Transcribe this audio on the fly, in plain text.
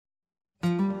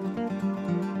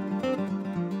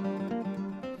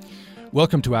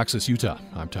Welcome to Access Utah.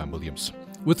 I'm Tom Williams.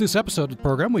 With this episode of the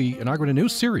program, we inaugurate a new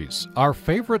series, Our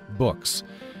Favorite Books.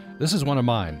 This is one of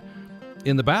mine.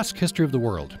 In the Basque History of the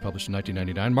World, published in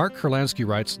 1999, Mark Kurlansky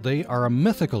writes, they are a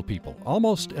mythical people,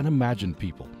 almost an imagined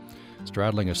people.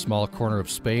 Straddling a small corner of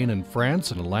Spain and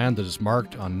France in a land that is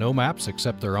marked on no maps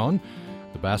except their own,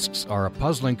 the Basques are a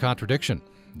puzzling contradiction.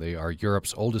 They are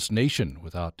Europe's oldest nation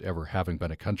without ever having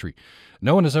been a country.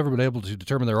 No one has ever been able to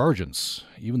determine their origins.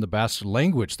 Even the Basque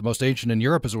language, the most ancient in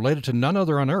Europe, is related to none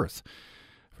other on earth.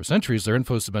 For centuries, their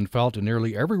influence has been felt in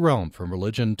nearly every realm, from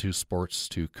religion to sports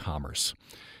to commerce.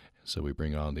 So we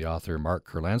bring on the author Mark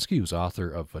Kurlansky, who's author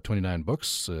of 29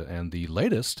 books, and the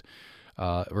latest,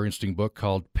 a very interesting book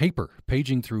called Paper,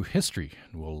 Paging Through History.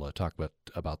 And we'll talk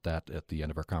about that at the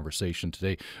end of our conversation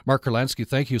today. Mark Kurlansky,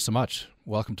 thank you so much.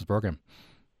 Welcome to the program.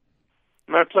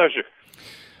 My pleasure.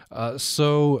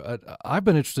 I've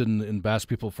been interested in Basque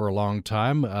people for a long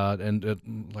time, and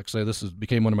like I say, this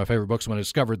became one of my favorite books when I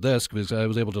discovered this, because I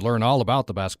was able to learn all about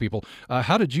the Basque people.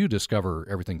 How did you discover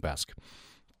everything Basque?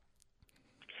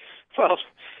 Well,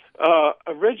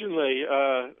 originally,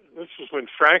 this was when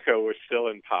Franco was still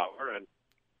in power, and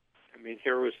I mean,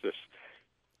 here was this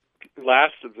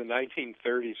last of the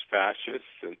 1930s fascists,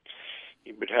 and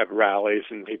he would have rallies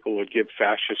and people would give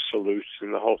fascist salutes,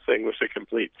 and the whole thing was a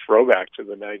complete throwback to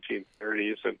the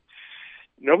 1930s, and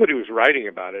nobody was writing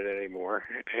about it anymore.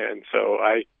 And so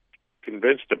I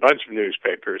convinced a bunch of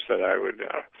newspapers that I would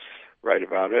write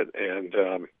about it,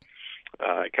 and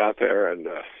I got there, and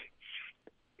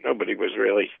nobody was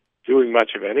really doing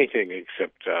much of anything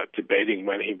except debating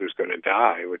when he was going to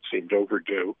die, which seemed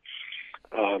overdue.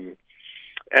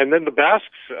 And then the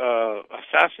Basques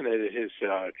assassinated his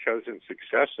chosen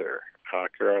successor,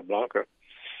 Kurlansky,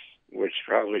 which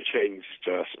probably changed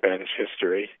Spanish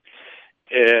history.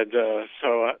 And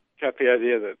so I got the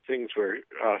idea that things were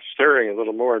stirring a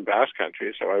little more in Basque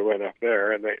country, so I went up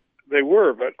there, and they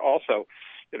were, but also,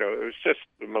 you know, it was just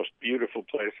the most beautiful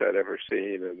place I'd ever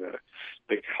seen, and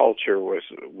the culture was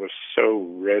so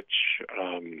rich,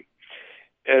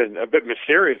 and a bit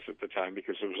mysterious at the time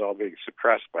because it was all being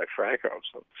suppressed by Franco.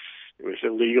 So it was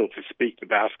illegal to speak the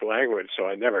Basque language, so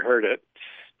I never heard it.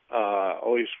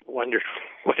 Always wondered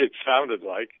what it sounded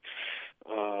like.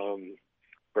 Of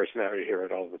course, now you hear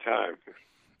it all the time.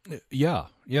 Yeah.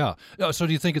 So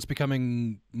do you think it's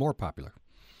becoming more popular?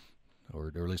 Or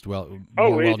at least well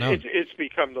known? It's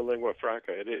become the lingua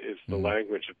franca. It is the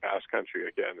language of Basque country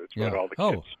again. It's what all the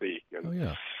kids speak.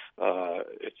 And,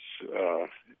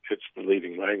 it's the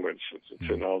leading language. It's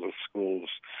in all the schools.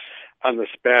 On the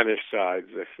Spanish side,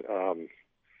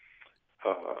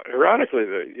 ironically,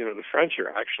 the French are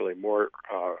actually more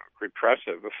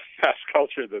repressive of Basque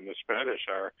culture than the Spanish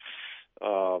are.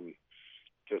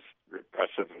 Just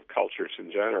repressive of cultures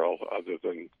in general, other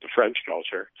than the French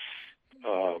culture.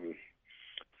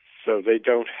 So they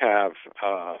don't have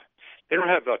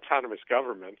autonomous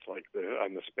government like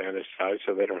on the Spanish side.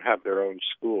 So they don't have their own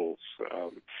schools.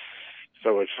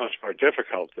 So it's much more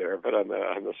difficult there. But on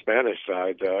the Spanish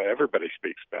side, everybody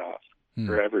speaks Basque.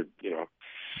 Or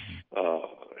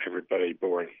everybody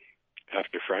born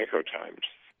after Franco times.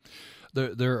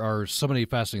 There are so many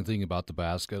fascinating things about the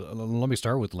Basque. Let me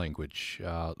start with language.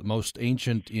 The most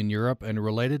ancient in Europe and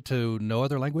related to no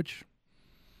other language.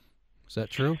 Is that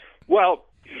true? Well,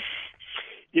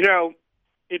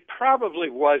 it probably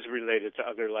was related to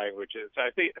other languages. I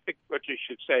think what you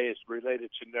should say is related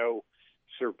to no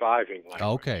surviving language.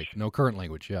 Okay, no current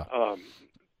language, yeah.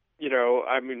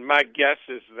 My guess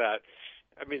is that,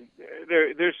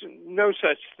 there's no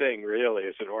such thing really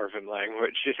as an orphan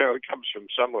language. It comes from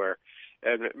somewhere.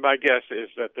 And my guess is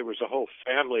that there was a whole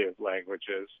family of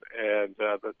languages, and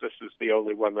that this is the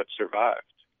only one that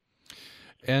survived.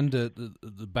 And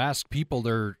the Basque people,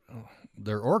 they're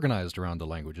organized around the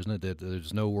language, isn't it?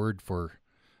 There's no word for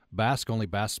Basque, only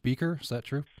Basque speaker. Is that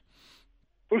true?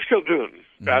 Euskaldun,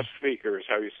 Basque speaker, is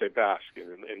how you say Basque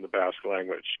in the Basque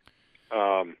language.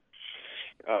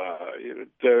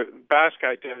 The Basque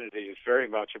identity is very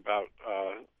much about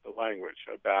the language.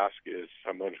 A Basque is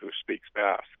someone who speaks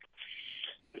Basque.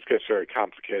 This gets very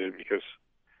complicated because,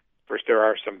 first, there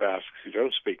are some Basques who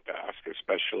don't speak Basque,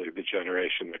 especially the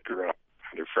generation that grew up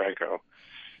under Franco.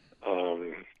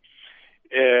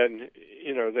 And,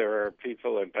 there are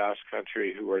people in Basque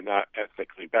country who are not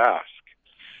ethnically Basque.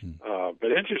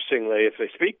 But interestingly, if they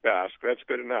speak Basque, that's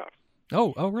good enough.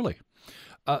 Oh, really?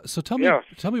 So tell me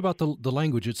about the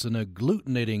language. It's an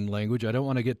agglutinating language. I don't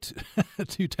want to get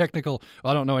too technical.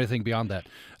 I don't know anything beyond that.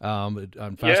 I'm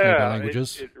fascinated by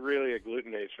languages. It really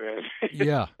agglutinates, man.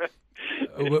 Yeah.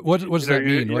 What does that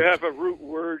mean? You have a root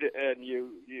word, and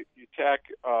you tack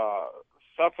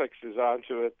suffixes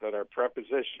onto it that are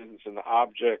prepositions and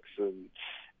objects and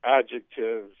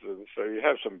adjectives, and so you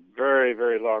have some very,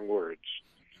 very long words.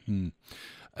 Hmm.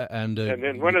 And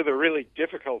then one of the really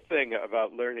difficult thing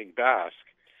about learning Basque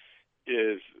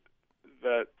is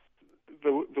that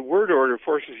the word order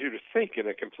forces you to think in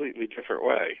a completely different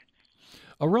way.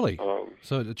 Oh, really?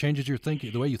 So it changes your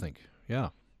thinking, the way you think. Yeah.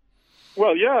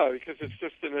 Well, yeah, because it's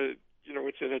just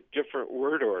it's in a different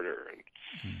word order, and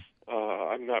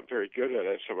I'm not very good at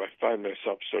it, so I find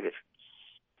myself sort of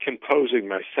composing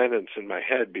my sentence in my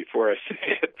head before I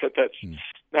say it, but that's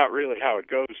not really how it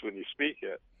goes when you speak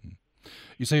it.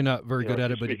 You say you're not very good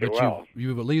at it, but well.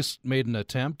 you've at least made an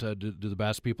attempt. Do the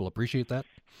Basque people appreciate that?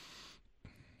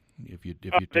 If you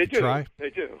try?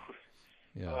 They do.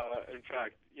 Yeah. In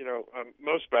fact,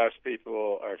 most Basque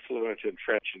people are fluent in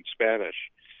French and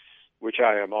Spanish, which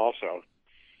I am also.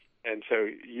 And so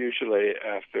usually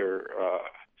after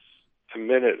a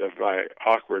minute of my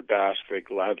awkward Basque, they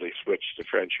gladly switch to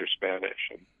French or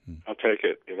Spanish, and I'll take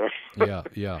it,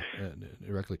 yeah,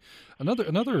 directly.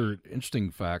 Another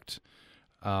interesting fact,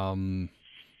 no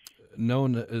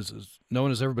one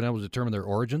has ever been able to determine their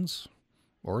origins.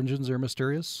 Origins are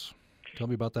mysterious. Tell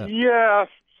me about that. Yeah,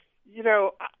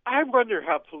 I wonder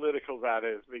how political that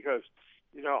is, because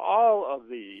all of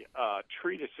the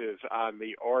treatises on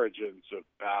the origins of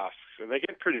Basques, and they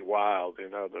get pretty wild,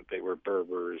 that they were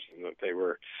Berbers and that they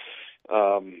were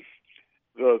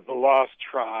the lost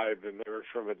tribe and they were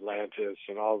from Atlantis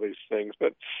and all these things.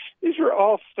 But these were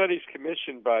all studies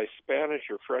commissioned by Spanish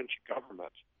or French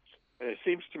governments. And it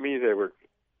seems to me they were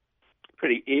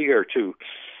pretty eager to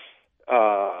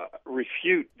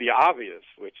refute the obvious,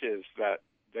 which is that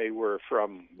they were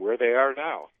from where they are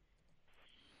now.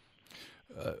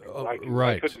 Right.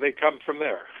 Why couldn't they come from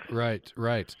there? Right.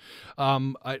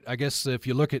 I guess if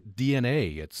you look at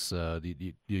DNA, it's are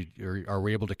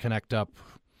we able to connect up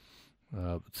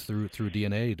through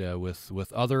DNA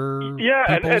with other and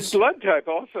blood type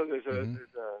also. There's a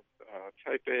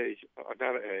type A,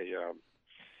 not a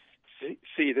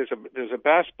C. There's a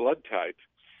Basque blood type,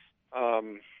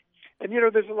 and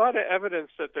there's a lot of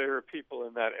evidence that there are people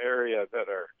in that area that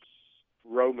are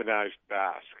Romanized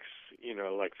Basques.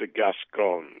 Like the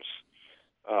Gascons.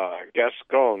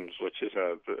 Gascons, which is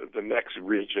the next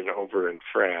region over in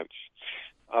France.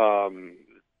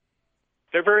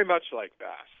 They're very much like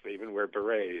Basques. They even wear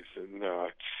berets, and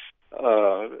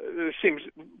it seems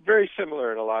very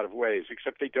similar in a lot of ways,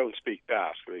 except they don't speak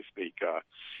Basque. They speak, a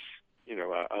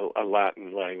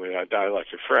Latin language, a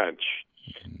dialect of French.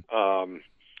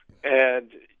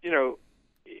 And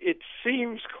it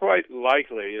seems quite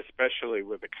likely, especially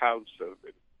with accounts of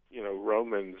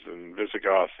Romans and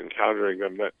Visigoths encountering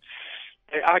them, that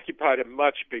they occupied a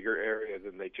much bigger area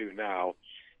than they do now.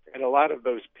 And a lot of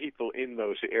those people in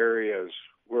those areas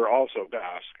were also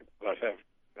Basque, but have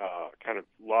kind of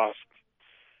lost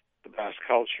the Basque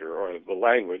culture or the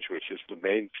language, which is the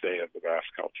mainstay of the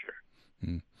Basque culture.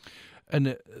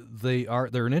 And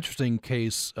they're an interesting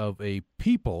case of a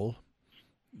people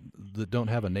that don't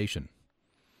have a nation.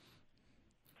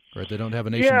 Right? They don't have a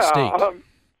nation state.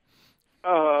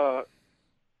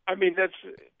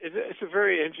 It's a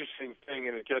very interesting thing,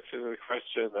 and it gets into the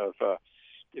question of,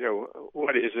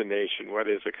 what is a nation? What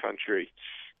is a country?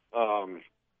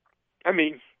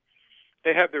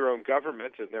 They have their own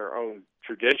government and their own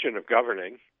tradition of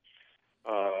governing,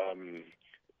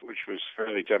 which was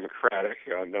fairly democratic,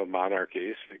 no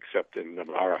monarchies except in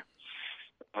Navarra,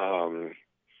 and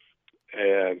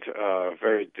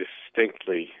very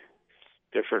distinctly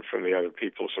different from the other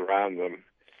peoples around them.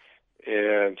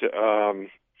 And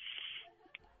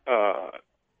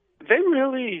they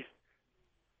really,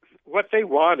 what they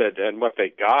wanted and what they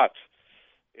got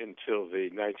until the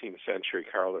 19th century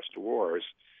Carlist Wars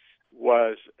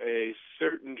was a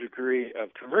certain degree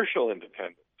of commercial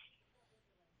independence,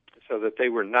 so that they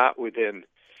were not within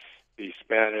the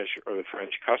Spanish or the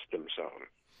French customs zone.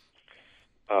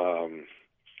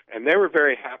 And they were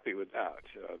very happy with that.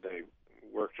 They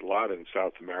worked a lot in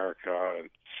South America, and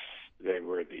they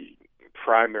were the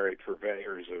primary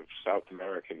purveyors of South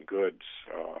American goods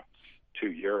to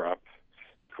Europe,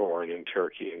 corn and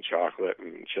turkey and chocolate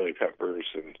and chili peppers.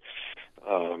 And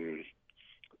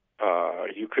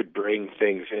you could bring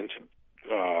things into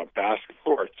Basque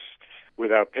ports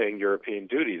without paying European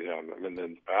duties on them, and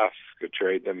then the Basques could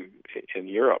trade them in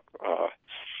Europe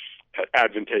at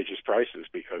advantageous prices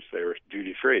because they were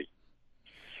duty-free.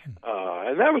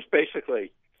 And that was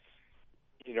basically,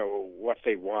 what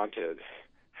they wanted.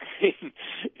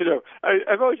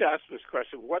 I've always asked this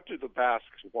question, what do the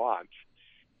Basques want?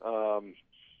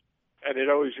 And it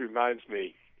always reminds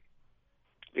me,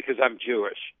 because I'm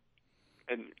Jewish,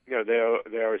 and they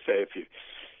always say if you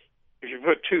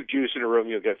put two Jews in a room,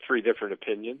 you'll get three different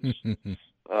opinions.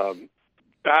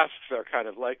 Basques are kind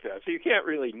of like that. So you can't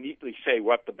really neatly say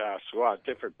what the Basques want.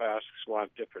 Different Basques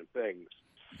want different things.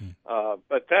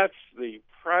 But that's the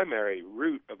primary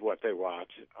root of what they want,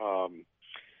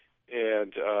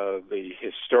 and the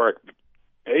historic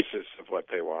basis of what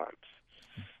they want.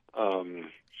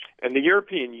 And the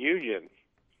European Union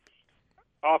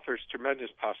offers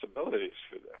tremendous possibilities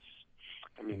for this.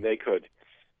 I mean, they could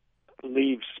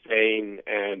leave Spain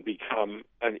and become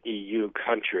an EU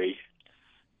country,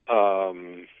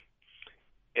 and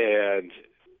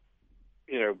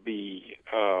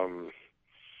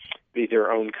be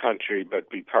their own country, but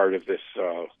be part of this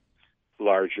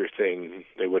larger thing.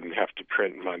 They wouldn't have to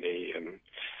print money, and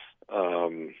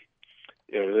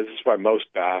this is why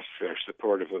most Basques are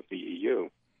supportive of the EU.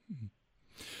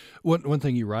 One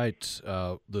thing you write,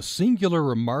 the singular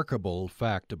remarkable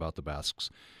fact about the Basques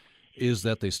is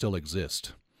that they still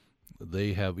exist.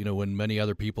 They have, when many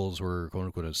other peoples were quote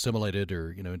unquote assimilated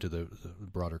or into the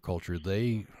broader culture,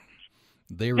 they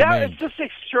remain. Yeah, it's just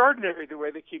extraordinary the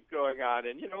way they keep going on.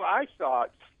 And I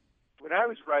thought when I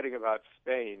was writing about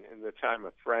Spain in the time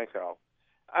of Franco,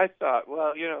 I thought,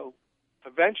 well,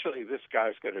 eventually this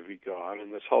guy's going to be gone,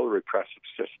 and this whole repressive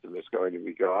system is going to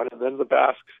be gone, and then the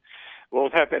Basques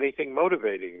won't have anything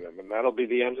motivating them, and that'll be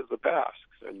the end of the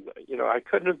Basques. And I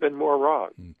couldn't have been more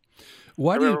wrong.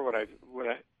 Why I remember when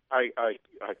I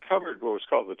covered what was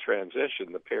called the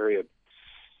transition, the period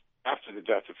after the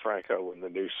death of Franco when the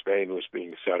new Spain was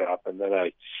being set up, and then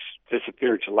I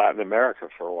disappeared to Latin America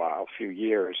for a while, a few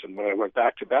years, and when I went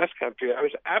back to Basque country, I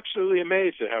was absolutely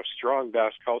amazed at how strong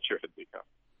Basque culture had become.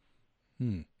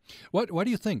 Why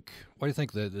do you think? Why do you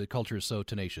think the culture is so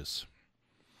tenacious?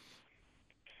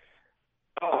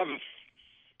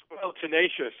 Well,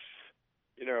 tenacious,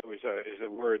 is a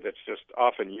word that's just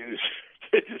often used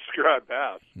to describe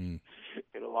Basques in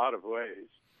a lot of ways.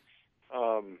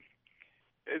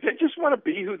 They just want to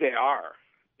be who they are,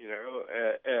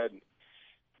 and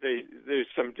there's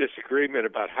some disagreement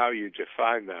about how you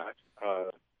define that.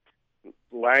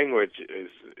 Language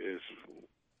is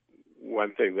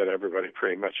one thing that everybody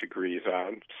pretty much agrees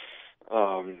on.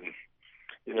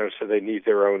 So they need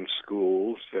their own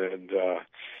schools and,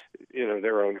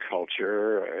 their own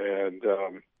culture. And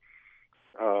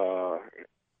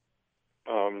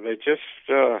they just,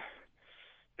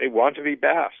 they want to be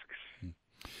Basques.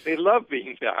 They love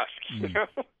being Basques,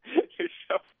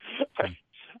 So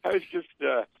I was just,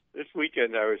 this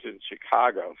weekend I was in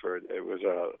Chicago it was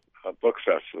a book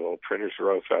festival, Printers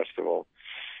Row Festival.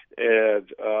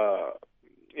 And,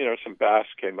 some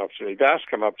Basques came up to me. Basques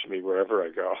come up to me wherever I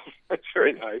go. That's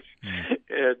very nice.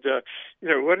 And,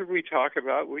 what did we talk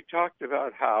about? We talked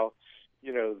about how,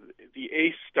 the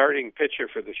ace starting pitcher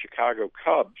for the Chicago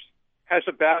Cubs has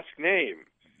a Basque name.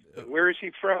 Where is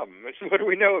he from? What do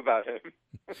we know about him?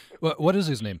 What is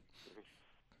his name?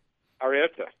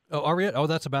 Arrieta. Oh, Arrieta. Oh,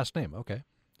 that's a Basque name. Okay.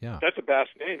 Yeah. That's a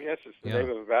Basque name, yes. It's the name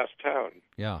of a Basque town.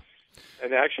 Yeah.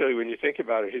 And actually, when you think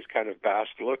about it, he's kind of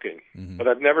Basque-looking. But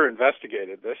I've never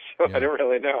investigated this, so I don't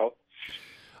really know.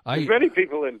 There's many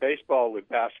people in baseball with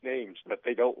Basque names, but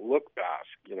they don't look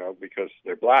Basque, because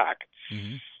they're black.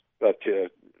 But, there's,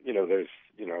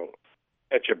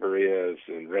 Echeverrias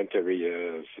and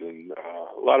Renterias and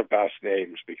a lot of Basque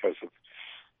names because of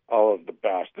all of the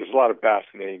Basque. There's a lot of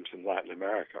Basque names in Latin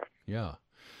America. Yeah,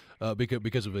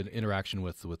 because of an interaction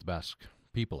with Basque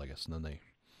people, I guess, and then they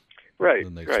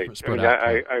spread out.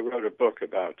 I wrote a book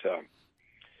about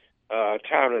a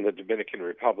town in the Dominican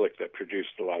Republic that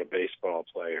produced a lot of baseball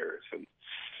players, and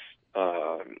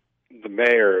the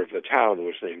mayor of the town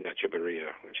was named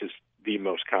Echeverria, which is the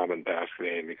most common Basque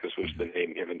name because it was the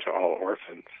name given to all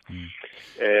orphans.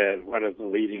 And one of the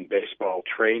leading baseball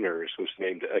trainers was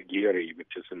named Aguirre,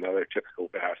 which is another typical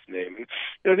Basque name.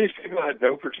 And, these people had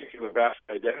no particular Basque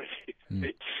identity.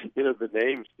 The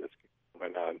names just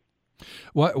went on.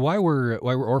 Why were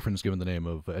orphans given the name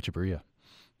of Echeverria?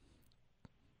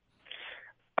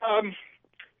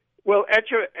 Well,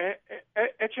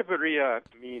 Echeverria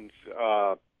means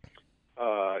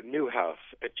new house.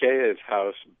 Eche is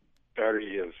house,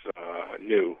 Berry is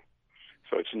new,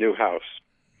 so it's new house.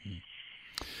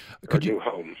 New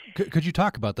home. Could you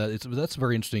talk about that? That's a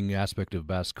very interesting aspect of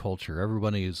Basque culture.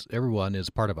 Everyone is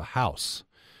part of a house.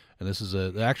 And this is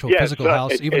the actual physical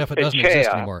house, even if it doesn't exist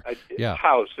anymore.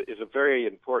 House is a very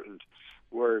important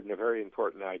word and a very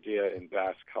important idea in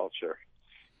Basque culture.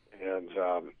 And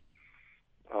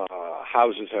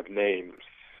houses have names.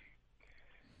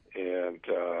 And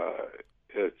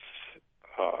it's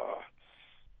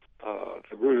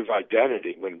the root of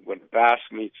identity. When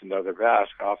Basque meets another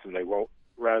Basque, often they won't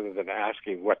rather than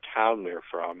asking what town they're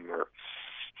from or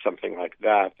something like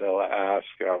that, they'll ask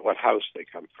what house they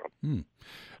come from.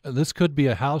 This could be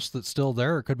a house that's still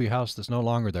there, or it could be a house that's no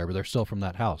longer there, but they're still from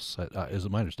that house, is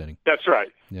my understanding. That's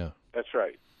right. Yeah. That's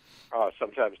right.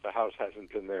 Sometimes the house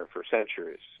hasn't been there for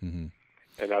centuries, Mm-hmm.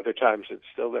 and other times it's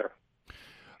still there.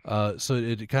 So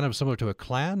it's kind of similar to a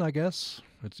clan, I guess?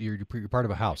 You're part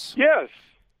of a house. Yes.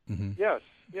 Mm-hmm. Yes.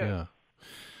 Yeah.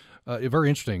 Very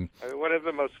interesting. I mean, one of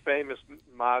the most famous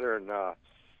modern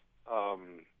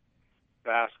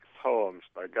Basque poems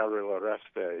by Gabriel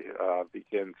Oreste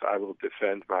begins, "I will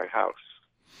defend my house."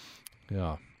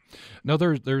 Yeah. Now,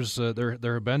 there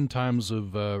have been times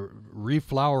of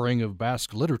reflowering of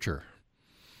Basque literature,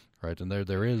 right? And there's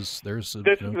this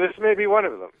may be one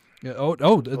of them. Yeah. A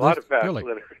lot of Basque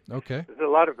literature. Okay. There's a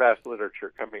lot of Basque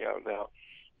literature coming out now.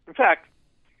 In fact,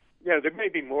 there may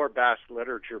be more Basque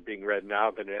literature being read now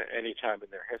than at any time in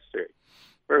their history.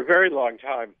 For a very long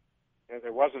time,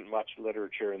 there wasn't much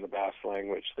literature in the Basque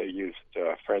language. They used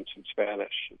French and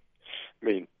Spanish. I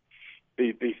mean,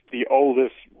 the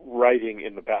oldest writing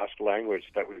in the Basque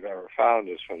language that we've ever found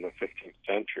is from the 15th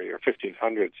century or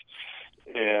 1500s.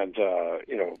 And,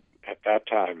 at that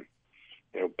time,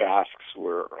 Basques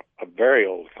were a very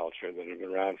old culture that had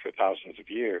been around for thousands of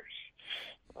years.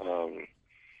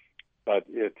 But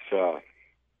it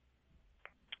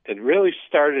really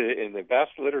started in the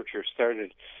Basque literature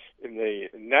started in the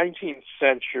 19th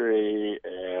century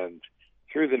and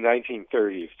through the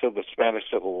 1930s till the Spanish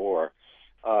Civil War.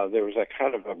 There was a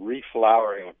kind of a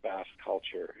reflowering of Basque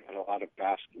culture, and a lot of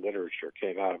Basque literature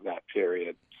came out of that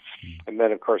period. And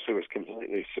then, of course, it was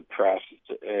completely suppressed.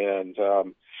 And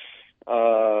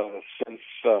since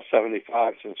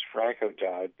 75, since Franco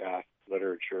died, Basque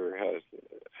literature has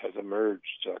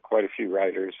emerged. Quite a few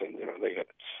writers, and they get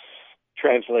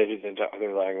translated into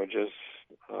other languages.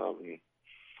 And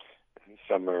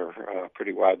some are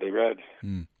pretty widely read.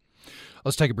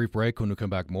 Let's take a brief break. When we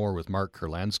come back, more with Mark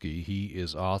Kurlansky. He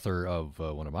is author of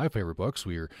one of my favorite books.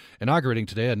 We are inaugurating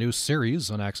today a new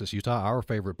series on Access Utah, Our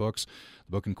Favorite Books.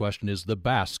 The book in question is The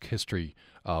Basque History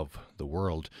of the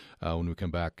World. When we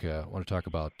come back, I want to talk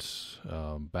about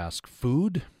Basque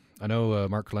food. I know,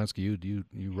 Mark Kurlansky, you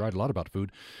write a lot about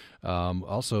food.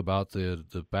 Also about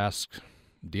the Basque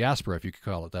diaspora, if you could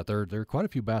call it that. There are quite a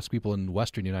few Basque people in the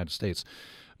western United States.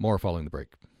 More following the break.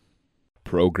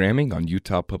 Programming on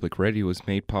Utah Public Radio is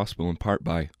made possible in part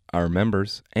by our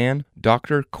members and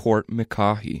Dr. Court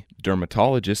McCaughey,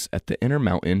 dermatologist at the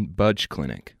Intermountain Budge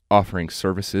Clinic, offering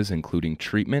services including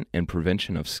treatment and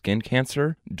prevention of skin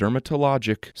cancer,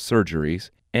 dermatologic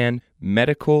surgeries, and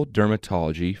medical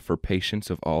dermatology for patients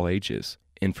of all ages.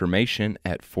 Information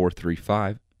at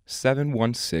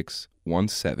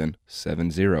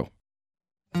 435-716-1770.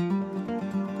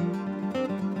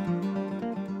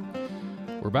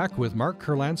 We're back with Mark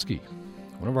Kurlansky.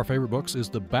 One of our favorite books is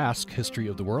The Basque History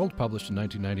of the World, published in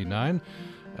 1999.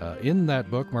 In that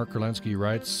book, Mark Kurlansky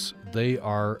writes, they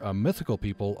are a mythical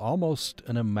people, almost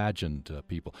an imagined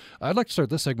people. I'd like to start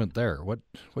this segment there. What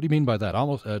do you mean by that?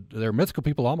 Almost, they're mythical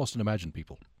people, almost an imagined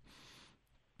people.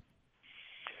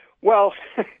 Well,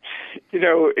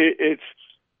 it's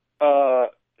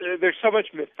there's so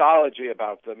much mythology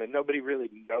about them, and nobody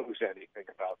really knows anything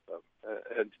about them.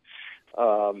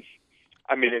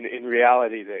 I mean, in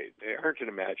reality, they aren't an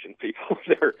imagined people.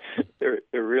 They're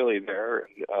really there, and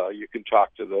you can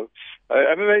talk to them.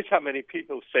 I'm amazed how many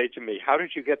people say to me, "How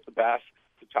did you get the Basque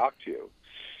to talk to you?"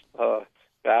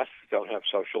 Basques don't have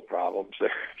social problems.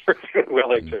 They're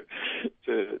willing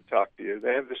to talk to you.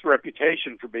 They have this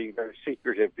reputation for being very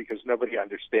secretive because nobody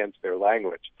understands their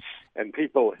language, and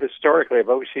people historically have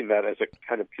always seen that as a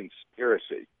kind of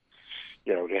conspiracy.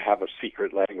 To have a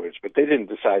secret language, but they didn't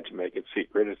decide to make it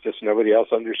secret. It's just nobody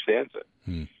else understands it.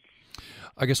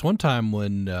 I guess one time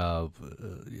when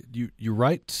you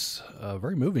write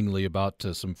very movingly about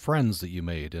some friends that you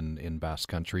made in Basque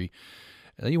Country,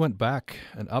 and then you went back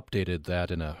and updated that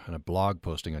in a blog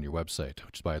posting on your website,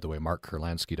 which is, by the way,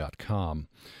 markkurlansky.com.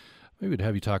 Maybe we'd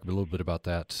have you talk a little bit about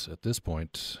that at this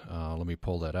point. Let me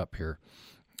pull that up here.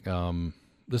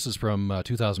 This is from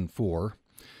 2004.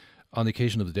 On the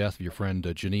occasion of the death of your friend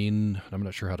Janine, I'm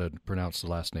not sure how to pronounce the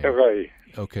last name. Perret.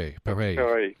 Okay, Perret.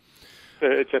 Perret.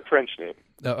 It's a French name.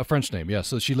 A French name, yeah.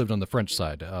 So she lived on the French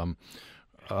side.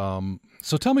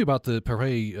 So tell me about the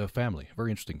Perret family.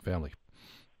 Very interesting family.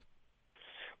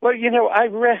 Well, I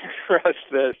ran across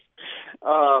this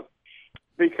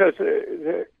because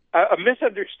a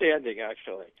misunderstanding,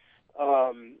 actually.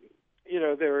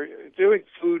 They were doing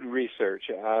food research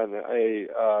on a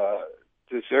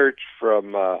dessert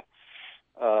from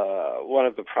one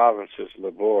of the provinces,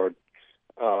 Laborde,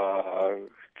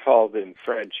 called called in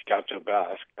French gâteau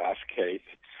basque, Basque cake.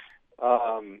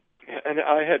 And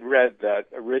I had read that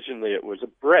originally it was a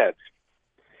bread.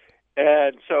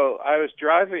 And so I was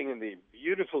driving in the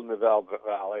beautiful Nivelle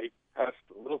Valley past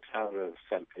the little town of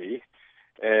Saint-Pie,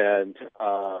 and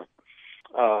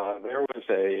there was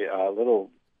a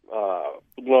little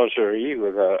boulangerie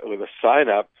with a sign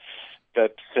up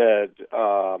that said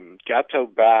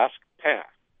gâteau basque pain,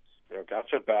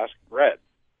 gâteau basque bread.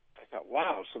 I thought,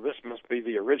 wow, so this must be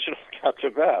the original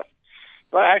gâteau basque.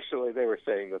 But actually, they were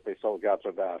saying that they sold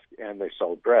gâteau basque and they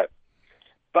sold bread.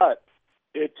 But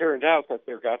it turned out that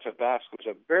their gâteau basque was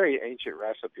a very ancient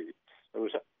recipe. It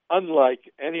was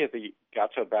unlike any of the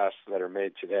gâteau basques that are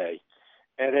made today,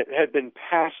 and it had been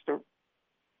passed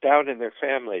down in their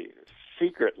family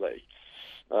secretly.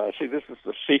 See, this is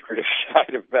the secretive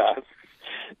side of Basques,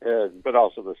 but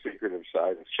also the secretive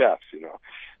side of chefs,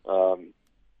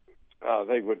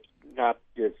 they would not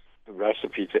give the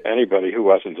recipe to anybody who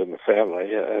wasn't in the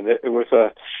family, and it was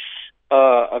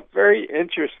a very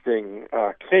interesting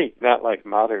cake, not like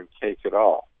modern cake at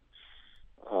all.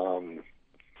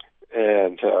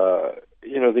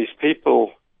 These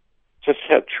people just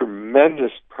had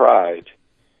tremendous pride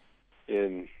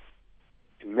in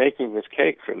making this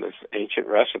cake from this ancient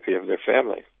recipe of their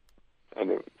family. And,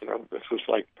 this was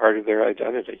like part of their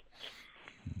identity.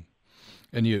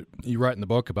 And you write in the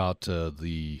book about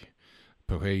the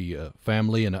Pohet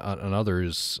family and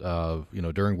others,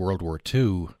 during World War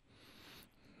II,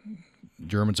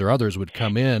 Germans or others would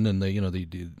come in and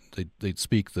they'd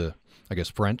speak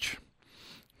French.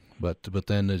 But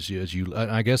then as you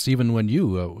I guess even when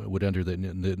you would enter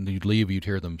you'd leave, you'd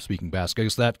hear them speaking Basque. I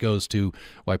guess that goes to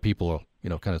why people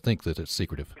kind of think that it's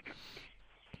secretive.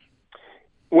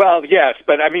 Well, yes,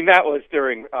 but I mean that was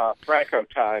during Franco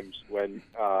times when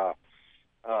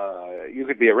you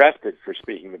could be arrested for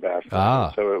speaking the Basque.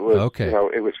 So it was okay.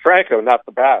 It was Franco, not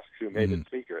the Basques, who made it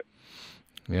secret.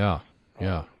 Yeah.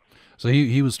 So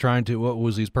he was trying to. What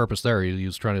was his purpose there? He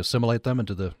was trying to assimilate them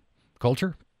into the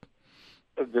culture.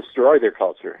 Destroy their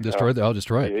culture. Destroy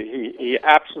it. He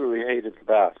absolutely hated the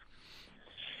Basques.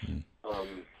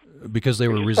 Because they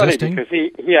were resisting? Funny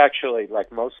because he actually,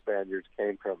 like most Spaniards,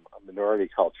 came from a minority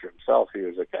culture himself. He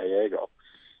was a Gallego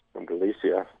from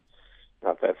Galicia,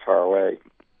 not that far away.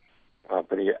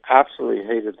 But he absolutely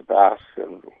hated the Basques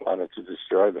and wanted to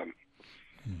destroy them,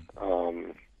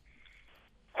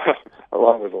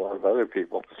 along with a lot of other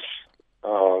people.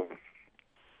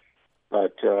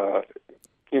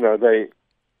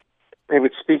 They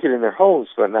would speak it in their homes,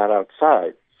 but not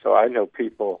outside. So I know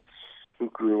people who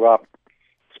grew up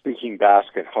speaking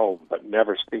Basque at home, but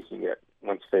never speaking it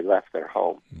once they left their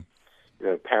home.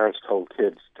 Parents told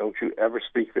kids, don't you ever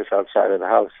speak this outside of the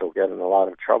house, you'll get in a lot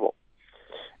of trouble.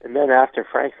 And then after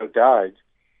Franco died,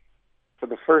 for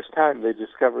the first time, they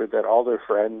discovered that all their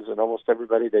friends and almost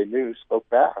everybody they knew spoke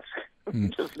Basque.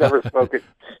 Just never spoken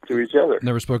to each other.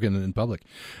 Never spoken in public.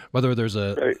 Whether there's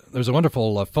a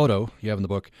wonderful photo you have in the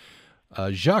book,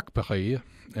 Jacques Pohet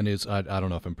and his, I don't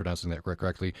know if I'm pronouncing that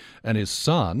correctly, and his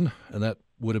son, and that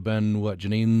would have been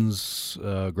Janine's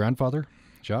grandfather,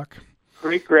 Jacques?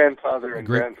 Great-grandfather and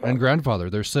grandfather. And grandfather.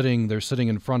 They're sitting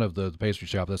in front of the pastry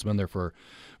shop that's been there for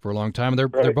a long time.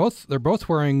 And they're both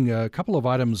wearing a couple of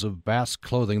items of Basque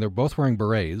clothing. They're both wearing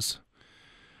berets,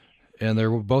 and they're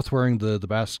both wearing the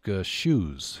Basque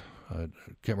shoes. I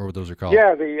can't remember what those are called.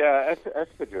 Yeah, the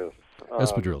espadrilles.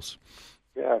 Espadrilles.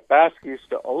 Yeah, Basque used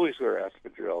to always wear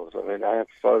espadrilles. I mean, I have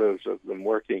photos of them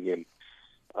working in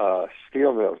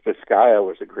steel mills. Vizcaya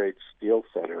was a great steel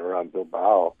center around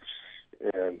Bilbao,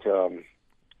 and the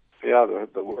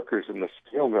workers in the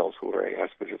steel mills were wearing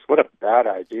espadrilles. What a bad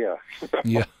idea!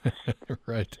 Yeah,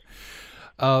 right.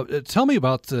 Tell me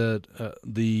about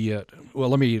the. Well,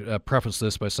 let me preface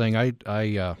this by saying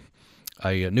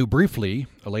I knew briefly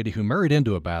a lady who married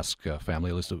into a Basque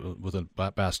family, at least with a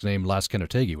Basque name. Las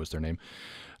Kenotegi was their name.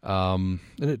 And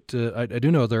I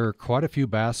do know there are quite a few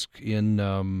Basque in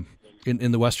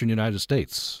the western United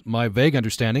States. My vague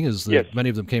understanding is that many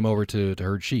of them came over to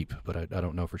herd sheep, but I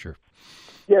don't know for sure.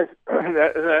 Yes,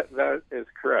 that is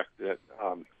correct.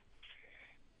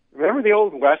 Remember the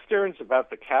old westerns about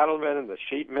the cattlemen and the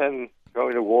sheepmen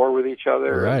going to war with each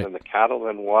other, right. And then the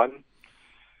cattlemen won?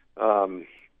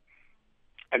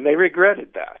 And they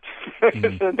regretted that.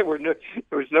 Mm.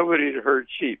 There was nobody to herd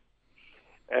sheep.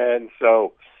 And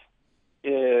so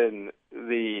towards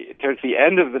the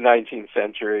end of the 19th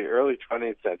century, early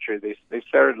 20th century, they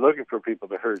started looking for people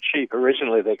to herd sheep.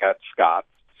 Originally, they got Scots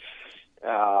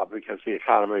because the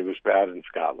economy was bad in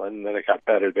Scotland. And then it got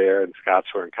better there, and Scots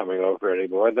weren't coming over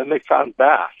anymore. And then they found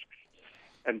Basques.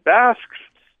 And Basques,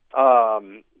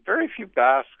 very few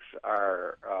Basques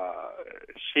are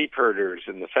sheep herders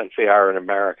in the sense they are in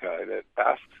America. The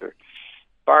Basques are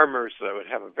farmers that would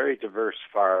have a very diverse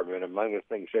farm, and among the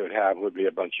things they would have would be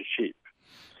a bunch of sheep.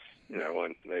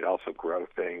 And they'd also grow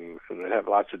things, and they'd have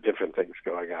lots of different things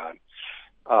going on.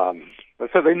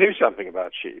 But so they knew something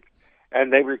about sheep,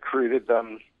 and they recruited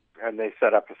them, and they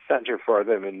set up a center for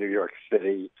them in New York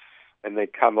City, and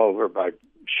they'd come over by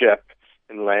ship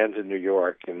and land in New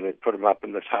York, and they'd put them up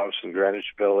in this house in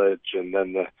Greenwich Village, and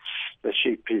then the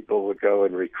sheep people would go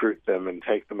and recruit them and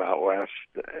take them out west.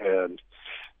 And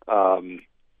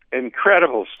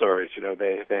incredible stories.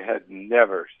 They had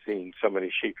never seen so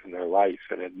many sheep in their life,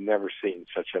 and had never seen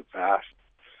such a vast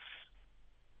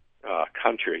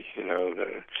country.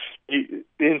 The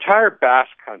entire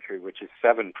Basque country, which is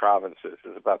 7 provinces,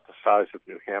 is about the size of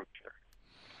New Hampshire.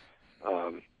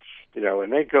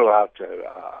 And they go out to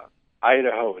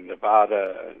Idaho and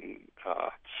Nevada and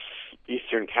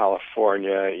Eastern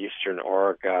California, Eastern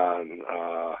Oregon,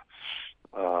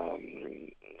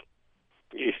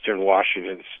 Eastern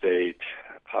Washington State,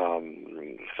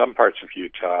 some parts of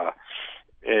Utah,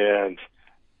 and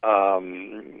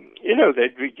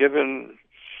they'd be given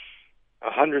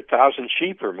 100,000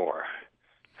 sheep or more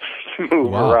to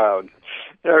move around.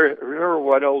 I remember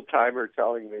one old timer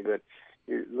telling me that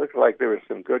it looked like there was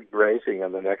some good grazing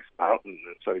on the next mountain,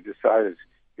 and so he decided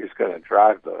he was going to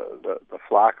drive the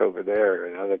flock over there.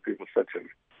 And other people said to him,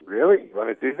 "Really? You want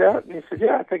to do that?" And he said,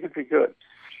 "Yeah, I think it'd be good."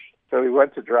 So he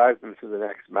went to drive them to the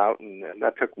next mountain, and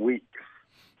that took weeks.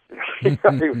 He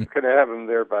thought he was going to have them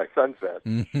there by sunset.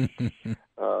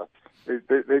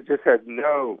 They just had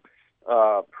no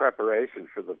preparation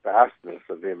for the vastness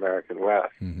of the American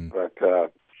West. But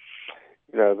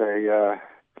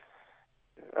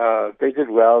they did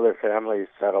well. Their families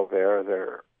settled there.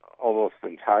 They're almost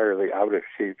entirely out of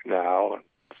sheep now.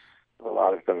 A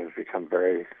lot of them have become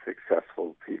very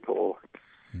successful people.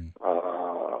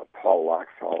 Paul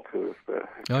Laxalt, who is the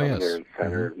governor and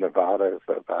senator of Nevada, is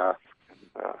a Basque.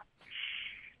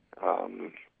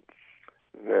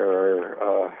 There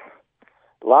are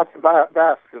lots of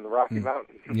Basques in the Rocky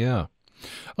Mountains. Yeah.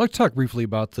 I'd like to talk briefly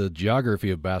about the geography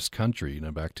of Basque Country,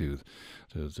 back to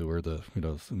where the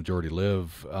majority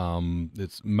live.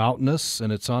 It's mountainous,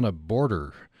 and it's on a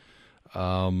border.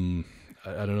 I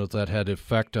don't know if that had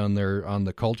effect on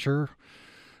the culture.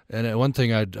 And one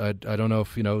thing I don't know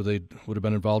if they would have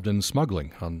been involved in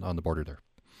smuggling on the border there.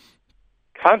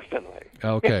 Constantly.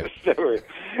 Okay.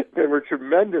 There were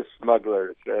tremendous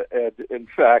smugglers, and in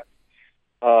fact,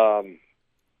 I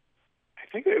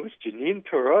think it was Janine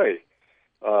Torroy,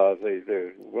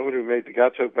 the woman who made the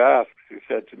Gâteau Basque, who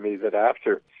said to me that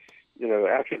after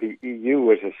the EU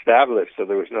was established, so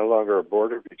there was no longer a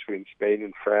border between Spain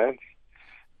and France,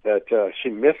 that she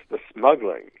missed the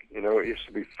smuggling. It used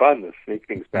to be fun to sneak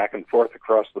things back and forth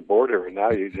across the border, and now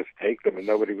you just take them and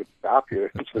nobody would stop you.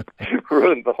 It just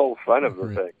ruined the whole fun of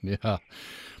the thing. Yeah.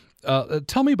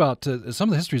 Tell me about some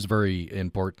of the history is very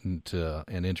important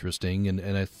and interesting,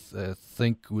 and I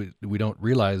think we don't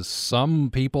realize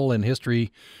some people in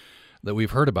history that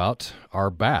we've heard about are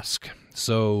Basque.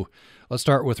 So let's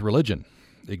start with religion.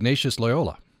 Ignatius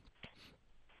Loyola.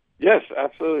 Yes,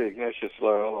 absolutely. Ignatius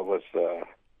Loyola was the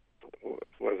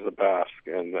Basque,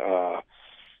 and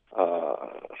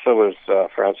so was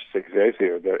Francis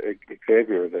Xavier. The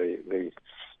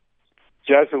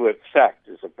Jesuit sect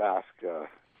is a Basque.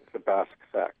 The Basque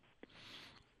sect,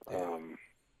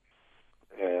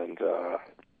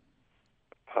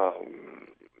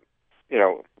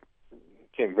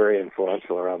 became very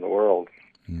influential around the world.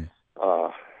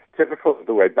 Typical of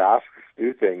the way Basques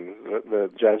do things, the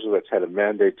Jesuits had a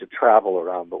mandate to travel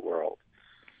around the world,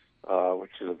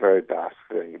 which is a very Basque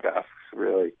thing. Basques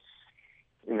really,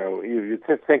 you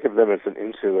think of them as an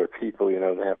insular people. They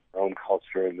have their own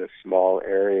culture in this small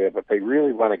area, but they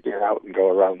really want to get out and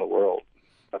go around the world.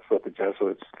 That's what the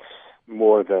Jesuits,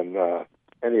 more than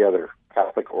any other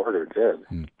Catholic order, did.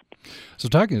 So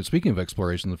speaking of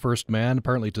exploration, the first man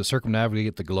apparently to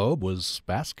circumnavigate the globe was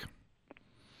Basque?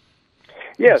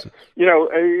 Yes.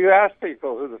 You ask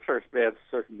people who the first man to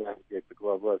circumnavigate the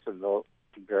globe was, and they'll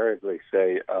invariably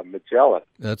say Magellan.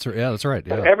 That's right.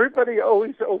 Yeah. Everybody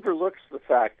always overlooks the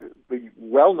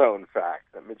well-known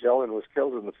fact that Magellan was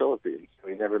killed in the Philippines, so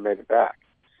he never made it back.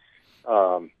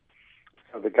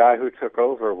 So the guy who took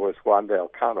over was Juan de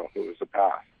Elcano, who was a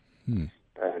Basque, and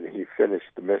he finished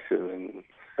the mission and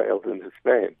sailed into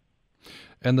Spain.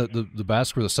 And the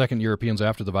Basques were the second Europeans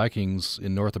after the Vikings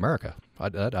in North America. I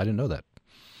didn't know that.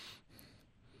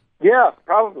 Yeah,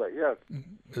 probably, yes.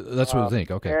 That's what I think.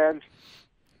 Okay. And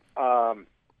one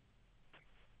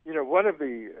of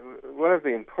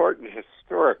the important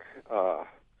historic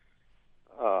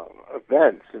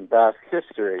events in Basque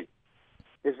history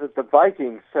is that the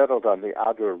Vikings settled on the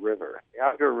Adur River. The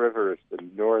Adur River is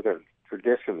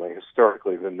traditionally,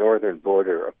 historically, the northern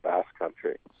border of Basque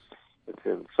country. It's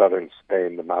in southern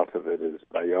Spain. The mouth of it is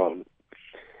Bayonne.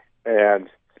 And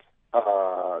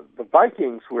the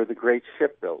Vikings were the great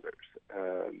shipbuilders.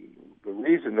 The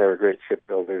reason they were great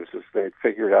shipbuilders is they'd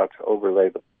figured out to overlay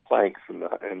the planks in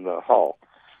the hull.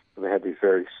 So they had these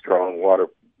very strong,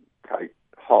 watertight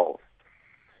hulls.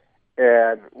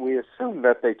 And we assume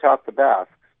that they taught the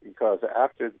Basques because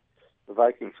after the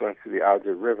Vikings went to the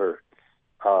Adur River,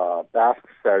 Basques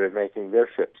started making their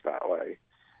ships that way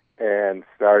and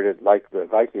started, like the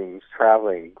Vikings,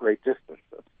 traveling great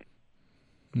distances,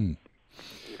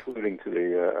 including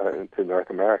to North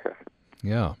America.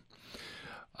 Yeah.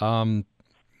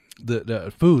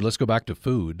 The food, let's go back to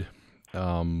food.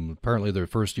 Apparently they were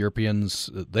the first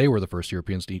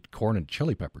Europeans to eat corn and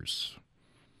chili peppers.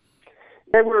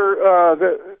 They were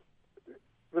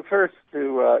the first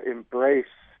to embrace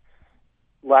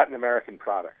Latin American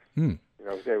products.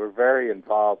 They were very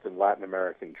involved in Latin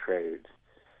American trade.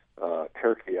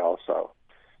 Turkey also.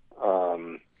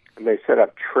 And they set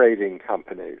up trading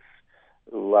companies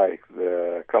like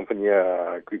the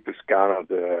Compañía Guipuzcoana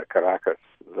de Caracas,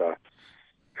 the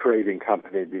trading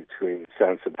company between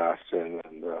San Sebastian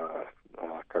and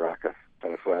Caracas,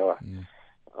 Venezuela.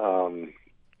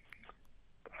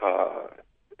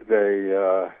 They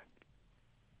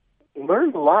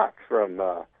learned a lot from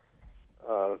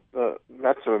the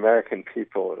Mesoamerican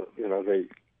people. They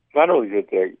not only did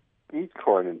they eat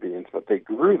corn and beans, but they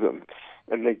grew them,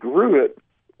 and they grew it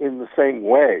in the same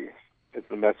way as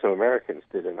the Mesoamericans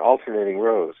did, in alternating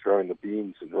rows, growing the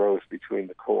beans in rows between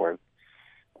the corn,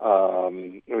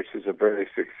 which is a very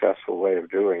successful way of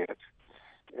doing it.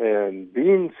 And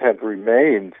beans have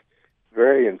remained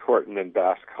very important in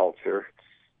Basque culture.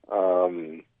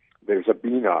 There's a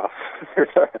bean-off.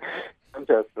 There's a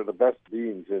contest for the best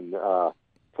beans in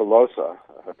Tolosa,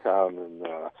 a town in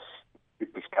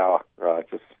Guipuzcoa,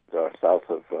 just south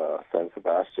of San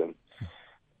Sebastian.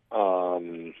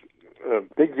 A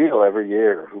big deal every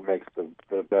year who makes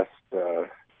the best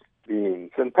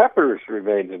beans. And peppers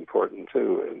remained important,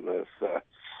 too, in this.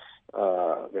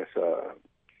 There's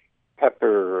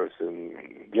peppers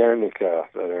in Guernica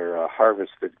that are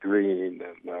harvested green,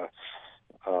 and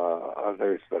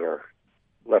others that are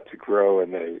let to grow,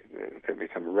 and they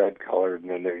become red colored, and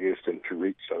then they're used in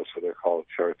chorizo, so they're called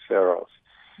choriceros.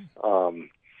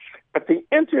 But the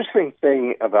interesting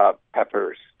thing about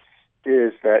peppers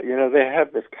is that they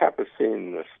have this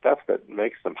capsaicin, the stuff that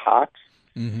makes them hot,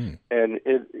 and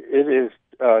it is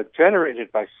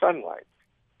generated by sunlight.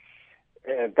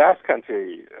 And Basque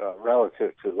country,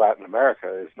 relative to Latin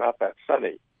America, is not that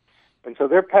sunny, and so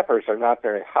their peppers are not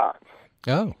very hot.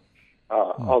 Oh.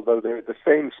 Although they're the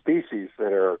same species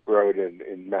that are grown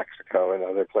in Mexico and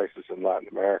other places in Latin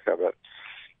America, but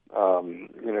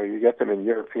you get them in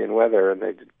European weather, and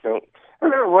they don't. I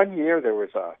remember one year there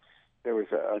was a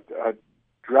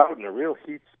drought and a real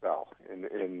heat spell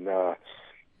in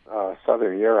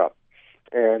southern Europe,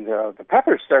 and the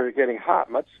peppers started getting hot,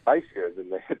 much spicier than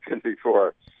they had been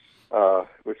before,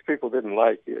 which people didn't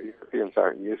like. Europeans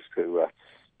aren't used to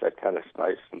that kind of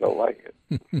spice and don't like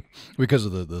it. Because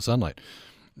of the sunlight.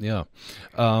 Yeah.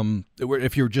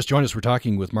 If you're just joining us, we're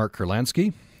talking with Mark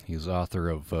Kurlansky. He's author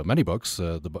of many books.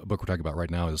 The book we're talking about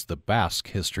right now is The Basque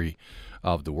History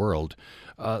of the World.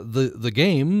 The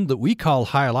game that we call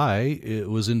Hailai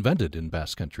was invented in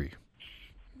Basque country.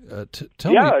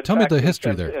 Tell me the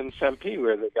history there. In Sempi,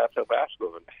 where they got the Basque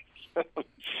woman.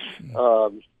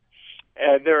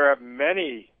 And there are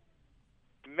many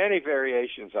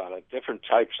variations on it, different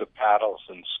types of paddles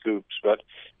and scoops, but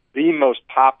the most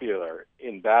popular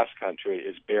in Basque country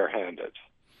is barehanded,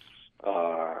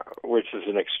 which is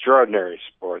an extraordinary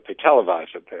sport. They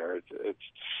televise it there.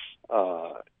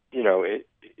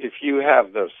 If you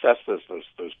have those cestas,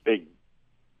 those big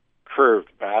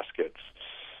curved baskets,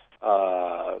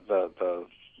 the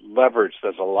leverage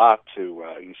does a lot to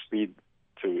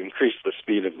increase the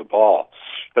speed of the ball.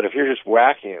 But if you're just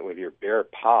whacking it with your bare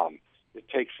palm, it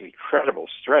takes incredible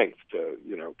strength to,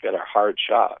 get a hard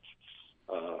shot.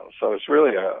 So it's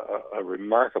really a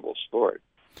remarkable sport.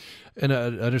 And I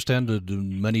understand that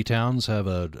many towns have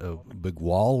a big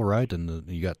wall, right? And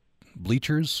you got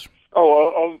bleachers?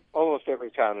 Oh, almost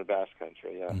every town in Basque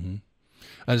country, yeah. Mm-hmm.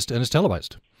 And it's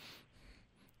televised.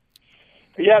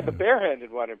 Yeah, the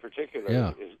barehanded one in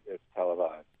particular is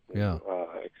televised. Yeah.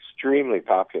 Extremely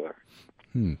popular.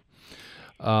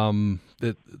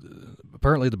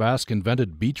 Apparently the Basque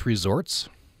invented beach resorts.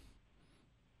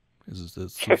 Is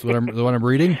this what I'm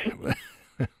reading?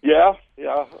 Yeah.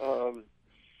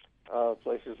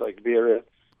 places like Biarritz.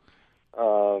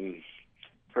 Of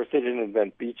course, they didn't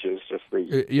invent beaches, just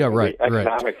the, the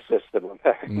economic system of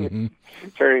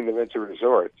turning them into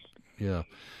resorts. Yeah.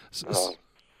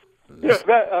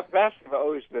 Basque have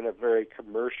always been a very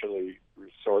commercially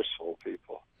resourceful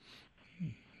people.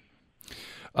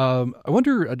 I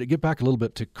wonder, to get back a little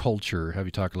bit to culture, have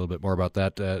you talk a little bit more about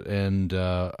that? And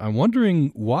I'm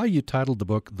wondering why you titled the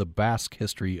book "The Basque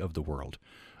History of the World."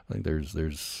 I think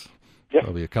there's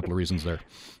probably a couple of reasons there.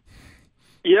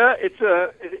 Yeah,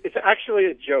 it's actually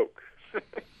a joke.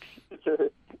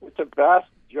 it's a Basque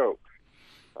joke.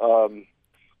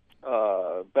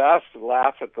 Basques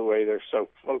laugh at the way they're so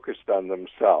focused on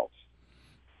themselves,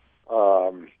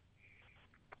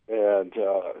 and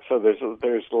so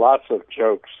there's lots of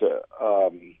jokes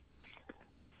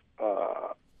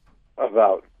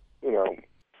about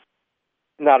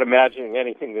not imagining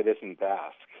anything that isn't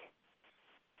Basque.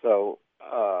 So.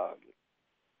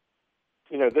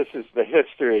 This is the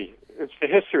history. It's the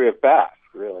history of Basque,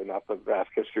 really, not the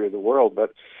Basque history of the world.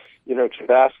 But, to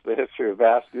Basque, the history of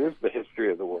Basque is the history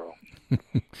of the world.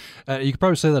 You could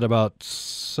probably say that about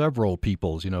several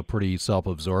peoples, pretty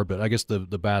self-absorbed. But I guess the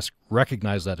Basque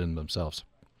recognize that in themselves.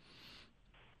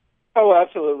 Oh,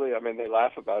 absolutely. I mean, they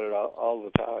laugh about it all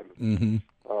the time. Mm-hmm.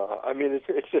 I mean,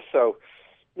 it's just so,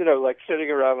 like sitting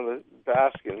around with a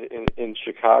Basque in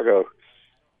Chicago,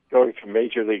 going from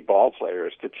major league ball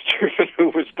players to determine who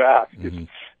was Basque. Mm-hmm.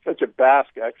 It's such a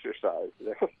Basque exercise.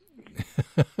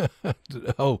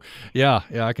 Oh, yeah,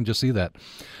 I can just see that.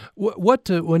 What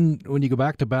when you go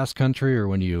back to Basque country, or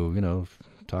when you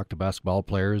talk to basketball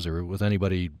players or with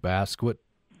anybody Basque,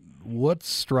 what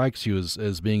strikes you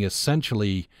as being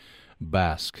essentially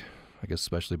Basque? I guess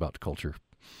especially about the culture.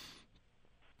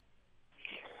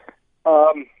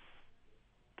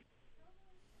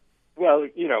 Well,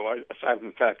 aside from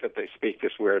the fact that they speak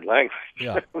this weird language.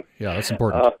 Yeah, that's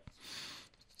important.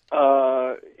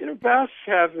 Basques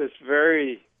have this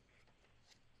very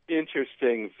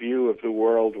interesting view of the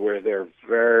world where they're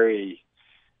very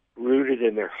rooted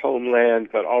in their homeland,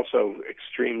 but also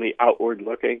extremely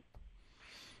outward-looking.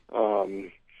 So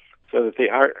that they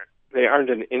aren't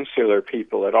an insular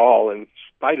people at all, in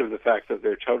spite of the fact that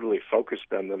they're totally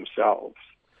focused on themselves.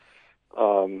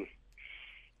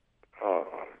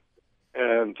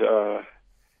 And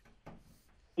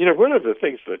one of the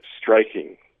things that's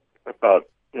striking about,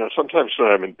 sometimes when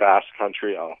I'm in Basque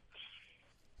country, I'll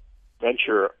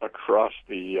venture across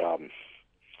the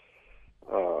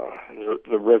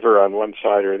river on one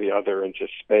side or the other into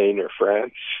Spain or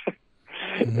France.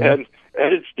 Mm-hmm. And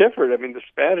it's different. I mean, the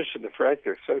Spanish and the French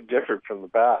are so different from the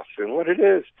Basques. And what it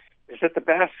is that the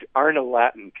Basques aren't a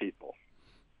Latin people.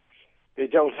 They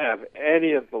don't have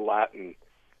any of the Latin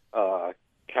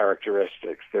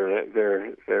characteristics.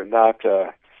 They're not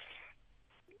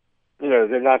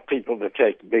they're not people that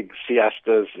take big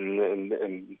siestas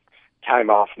and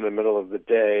time off in the middle of the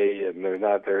day, and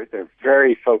they're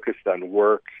very focused on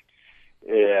work,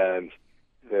 and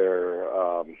they're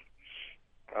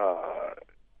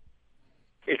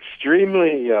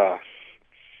extremely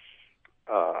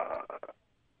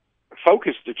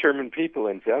focused, determined people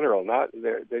in general.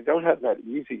 They don't have that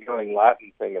easygoing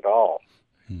Latin thing at all.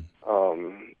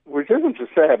 Which isn't to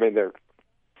say, I mean, they're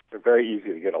very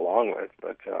easy to get along with,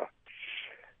 but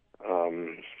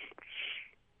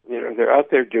they're out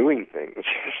there doing things.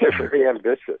 They're very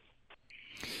ambitious.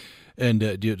 And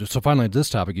so finally, on this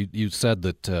topic, you said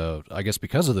that I guess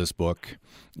because of this book,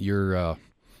 the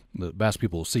Basque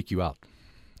people will seek you out.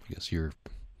 I guess you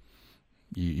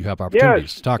have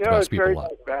opportunities to talk to Basque people a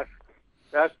lot.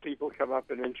 Basque people come up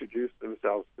and introduce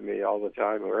themselves to me all the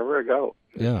time, wherever I go.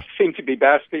 Yeah. There seem to be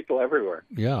Basque people everywhere.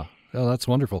 Yeah. Oh, that's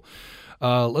wonderful.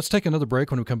 Let's take another break.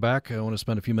 When we come back, I want to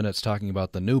spend a few minutes talking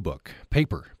about the new book,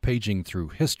 Paper, Paging Through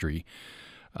History.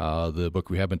 The book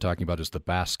we have been talking about is The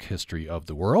Basque History of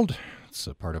the World. It's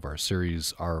a part of our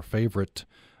series, Our Favorite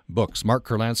Books. Mark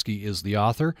Kurlansky is the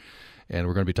author, and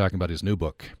we're going to be talking about his new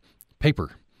book,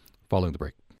 Paper, following the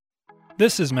break.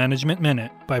 This is Management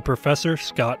Minute by Professor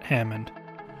Scott Hammond.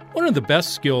 One of the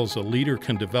best skills a leader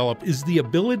can develop is the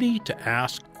ability to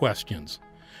ask questions.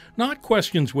 Not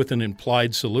questions with an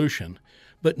implied solution,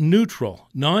 but neutral,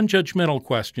 non-judgmental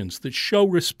questions that show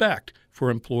respect for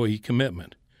employee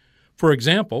commitment. For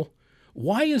example,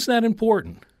 why is that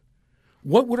important?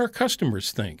 What would our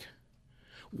customers think?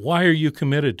 Why are you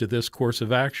committed to this course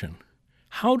of action?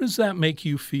 How does that make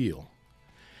you feel?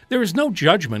 There is no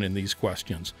judgment in these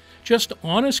questions, just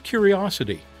honest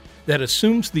curiosity that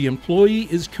assumes the employee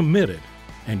is committed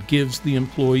and gives the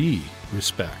employee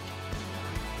respect.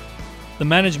 The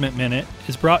Management Minute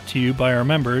is brought to you by our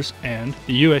members and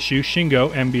the USU Shingo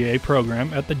MBA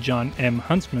program at the John M.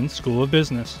 Huntsman School of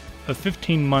Business, a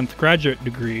 15-month graduate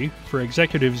degree for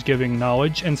executives giving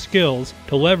knowledge and skills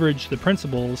to leverage the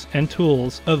principles and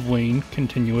tools of lean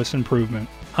continuous improvement.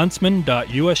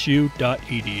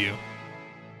 huntsman.usu.edu.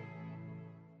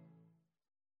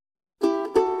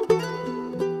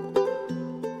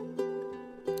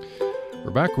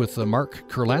 We're back with Mark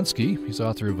Kurlansky. He's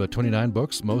author of 29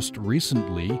 books. Most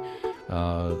recently, is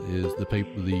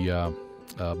the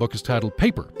book is titled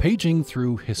 "Paper: Paging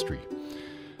Through History."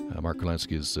 Mark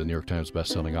Kurlansky is the New York Times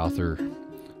bestselling author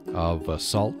of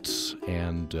Salt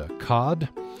and Cod.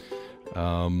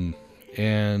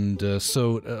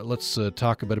 So let's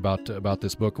talk a bit about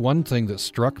this book. One thing that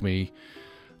struck me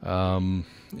in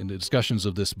the discussions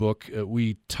of this book,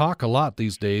 we talk a lot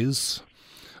these days.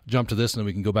 Jump to this, and then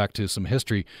we can go back to some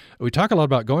history. We talk a lot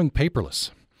about going paperless,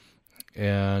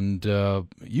 and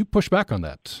you push back on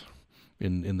that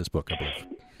in this book, I believe.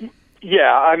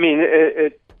 Yeah, I mean,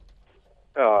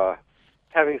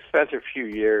 having spent a few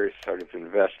years sort of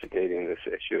investigating this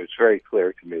issue, it's very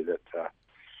clear to me that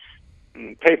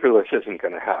paperless isn't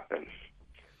going to happen.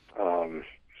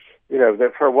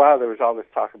 That for a while there was all this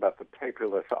talk about the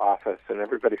paperless office, and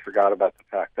everybody forgot about the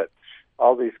fact that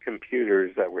all these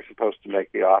computers that were supposed to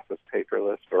make the office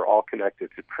paperless were all connected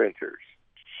to printers.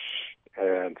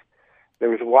 And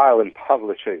there was a while in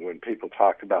publishing when people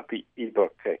talked about the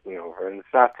e-book taking over, and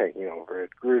it's not taking over.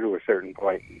 It grew to a certain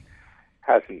point and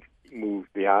hasn't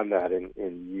moved beyond that in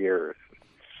years.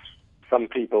 Some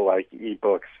people like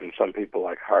e-books and some people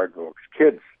like hard books.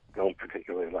 Kids don't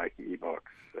particularly like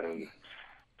e-books, and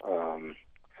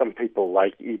some people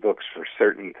like e-books for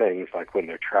certain things, like when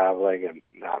they're traveling, and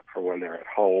not for when they're at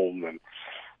home, and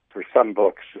for some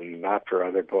books and not for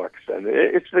other books. And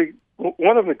it's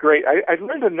one of the great... I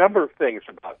learned a number of things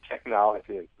about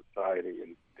technology and society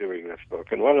in doing this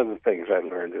book, and one of the things I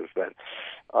learned is that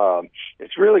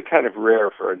it's really kind of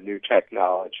rare for a new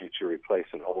technology to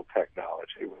replace an old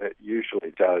technology. What it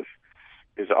usually does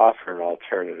is offer an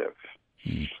alternative,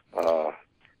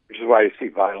 which is why you see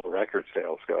vinyl record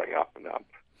sales going up and up.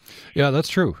 Yeah, that's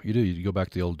true. You do. You go back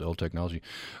to the old technology.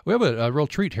 We have a real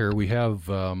treat here. We have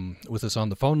with us on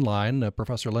the phone line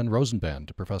Professor Len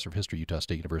Rosenband, professor of history, Utah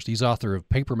State University. He's author of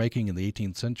Papermaking in the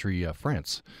 18th Century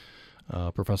France.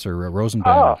 Professor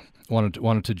Rosenband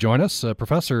wanted to join us.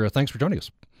 Professor, thanks for joining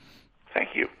us.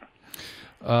 Thank you.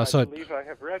 I believe I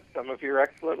have read some of your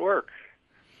excellent work.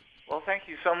 Well, thank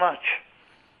you so much.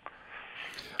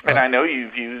 And I know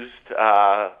you've used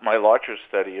my larger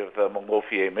study of the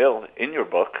Montgolfier Mill in your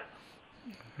book.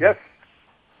 Yes.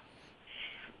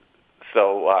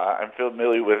 So I'm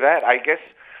familiar with that. I guess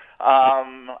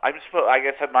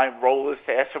that my role is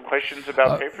to ask some questions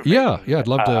about papermaking. Yeah, I'd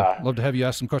love to have you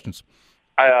ask some questions.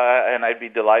 And I'd be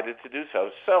delighted to do so.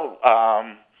 So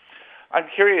I'm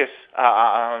curious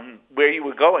where you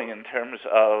were going in terms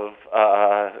of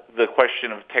the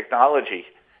question of technology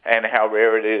and how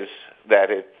rare it is that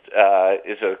it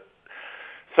is a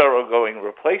thoroughgoing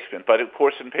replacement. But of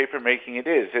course, in papermaking, it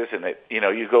is, isn't it?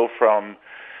 You go from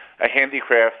a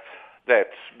handicraft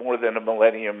that's more than a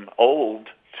millennium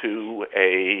old to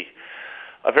a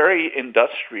very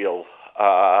industrial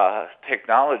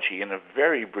technology in a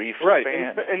very brief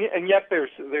span. And yet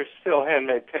there's still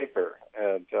handmade paper,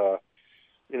 and for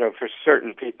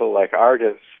certain people like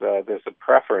artists, there's a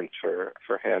preference for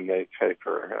handmade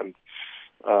paper, and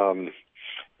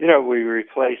we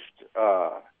replaced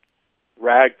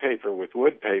rag paper with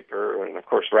wood paper, and of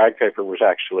course rag paper was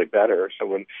actually better. So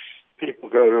when people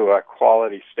go to a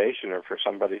quality stationer for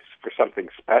something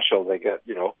special, they get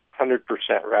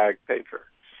 100% rag paper.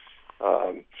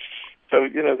 So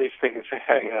these things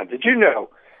hang on. Did you know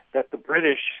that the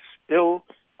British still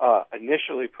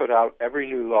initially put out every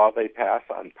new law they pass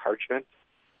on parchment?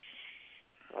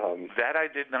 That I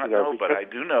did not know, but I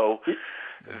do know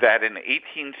that an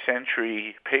 18th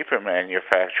century paper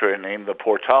manufacturer named the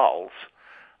Portals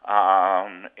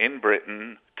in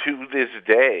Britain to this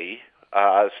day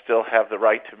still have the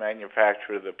right to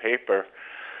manufacture the paper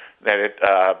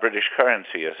that British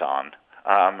currency is on.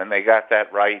 And they got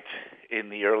that right in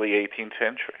the early 18th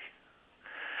century.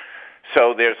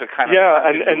 So there's a kind of...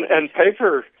 Yeah, and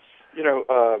paper,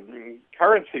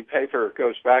 currency paper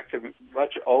goes back to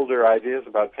much older ideas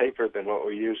about paper than what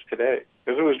we use today.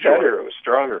 Because it was better, it was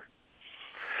stronger.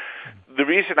 The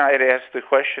reason I had asked the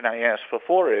question I asked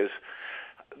before is,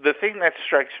 the thing that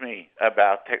strikes me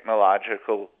about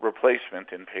technological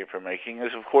replacement in papermaking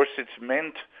is, of course, it's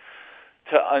meant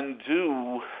to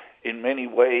undo, in many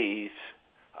ways,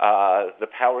 the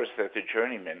powers that the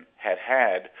journeyman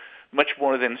had, much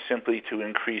more than simply to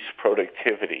increase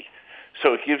productivity.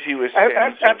 So it gives you a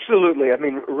sense Absolutely. I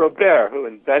mean, Robert, who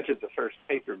invented the first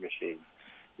paper machine,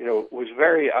 was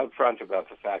very upfront about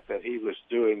the fact that he was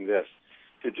doing this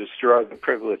to destroy the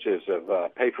privileges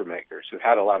of paper makers who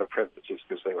had a lot of privileges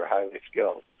because they were highly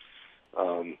skilled.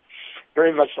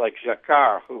 Very much like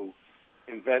Jacquard, who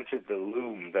invented the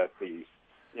loom that the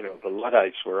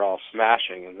Luddites were all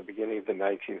smashing in the beginning of the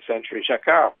 19th century.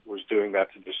 Jacquard was doing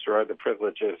that to destroy the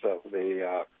privileges of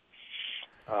the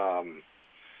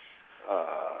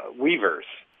weavers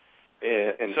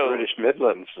in British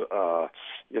Midlands.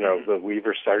 The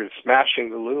weavers started smashing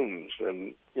the looms,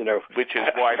 and which is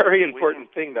why a very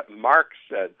important thing that Marx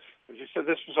said. He said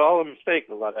this was all a mistake.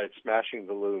 The Luddites smashing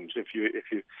the looms. If you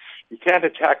can't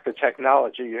attack the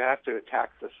technology, you have to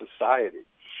attack the society.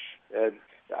 And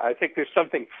I think there's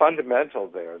something fundamental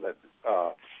there that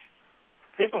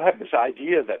people have this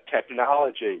idea that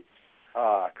technology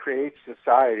creates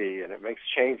society and it makes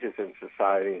changes in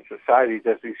society, and society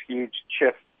does these huge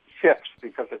shifts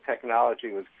because the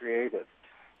technology was created.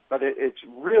 But it's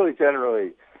really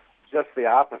generally just the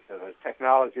opposite.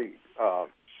 Technology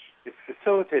is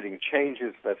facilitating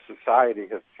changes that society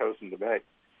has chosen to make.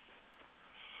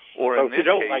 So if you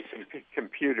don't like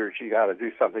computers, you got to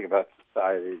do something about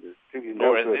society.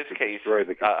 Or in this case,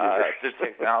 the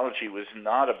technology was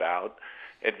not about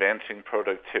advancing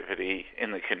productivity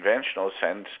in the conventional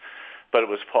sense, but it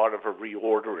was part of a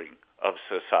reordering of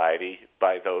society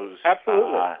by those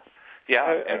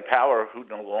in power who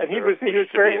no longer was to be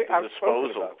at the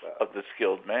disposal of the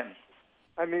skilled men.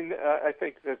 I mean, I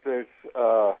think that there's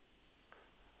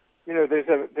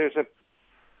a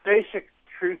basic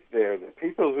truth there that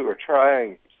people who are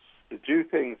trying to do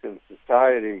things in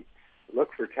society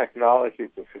look for technology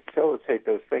to facilitate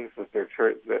those things that they're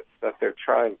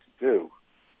trying to do.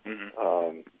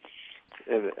 Mm-hmm.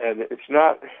 And it's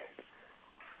not.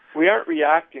 We aren't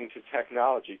reacting to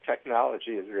technology.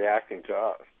 Technology is reacting to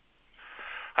us.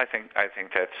 I think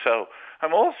that's so.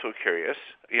 I'm also curious,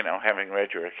 having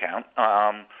read your account,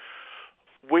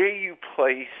 where you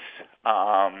place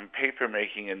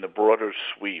papermaking in the broader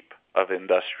sweep of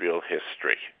industrial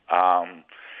history.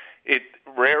 It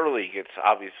rarely gets,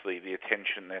 obviously, the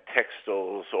attention that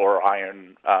textiles or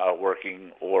iron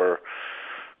working or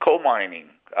coal mining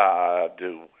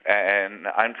do. And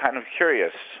I'm kind of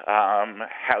curious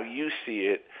how you see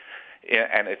it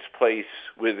and its place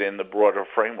within the broader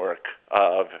framework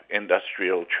of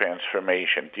industrial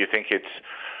transformation. Do you think it's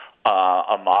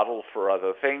a model for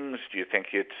other things? Do you think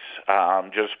it's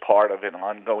just part of an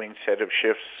ongoing set of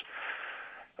shifts?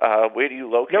 Where do you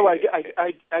locate it? No,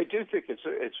 I do think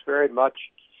it's very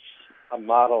much a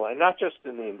model, and not just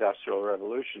in the Industrial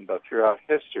Revolution, but throughout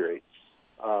history.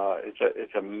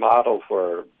 It's a model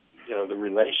for the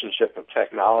relationship of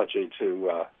technology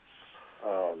to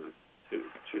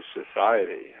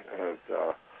society. And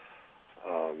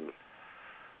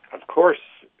of course,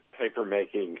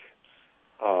 papermaking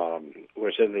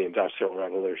was in the Industrial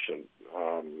Revolution.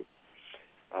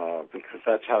 Because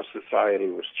that's how society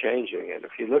was changing. And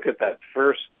if you look at that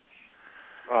first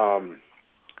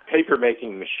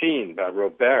paper-making machine by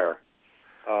Robert,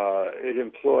 it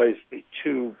employs the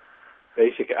two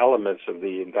basic elements of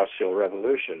the Industrial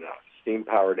Revolution, a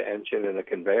steam-powered engine and a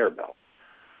conveyor belt.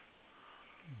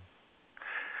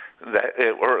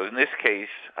 Or in this case,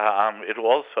 it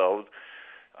also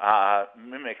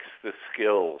mimics the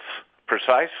skills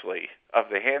precisely of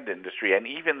the hand industry, and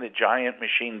even the giant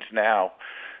machines now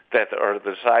that are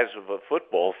the size of a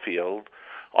football field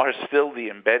are still the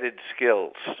embedded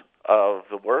skills of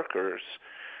the workers,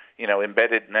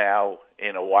 embedded now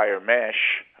in a wire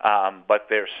mesh, but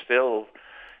they're still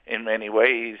in many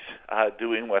ways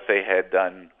doing what they had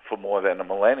done for more than a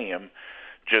millennium,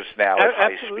 just now at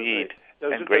high speed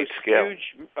and great scale.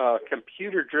 Huge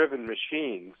computer-driven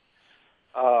machines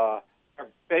are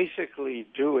basically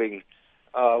doing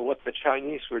what the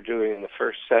Chinese were doing in the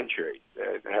first century.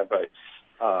 They have a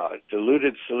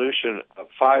diluted solution of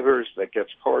fibers that gets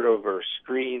poured over a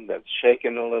screen that's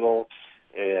shaken a little,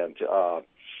 and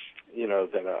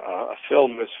then a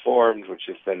film is formed, which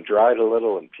is then dried a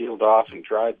little and peeled off and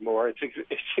dried more. It's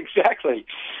exactly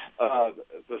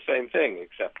the same thing,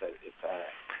 except that it's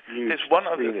a huge. There's one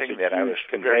other thing that I was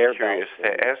very curious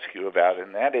to ask you about,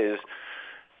 and that is,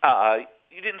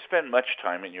 you didn't spend much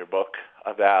time in your book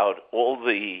about all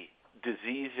the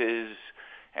diseases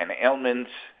and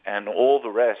ailments and all the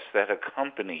rest that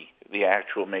accompany the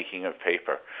actual making of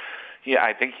paper. Yeah,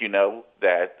 I think you know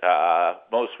that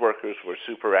most workers were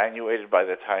superannuated by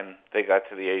the time they got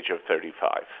to the age of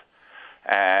 35.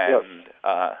 And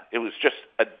it was just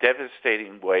a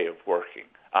devastating way of working.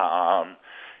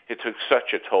 it took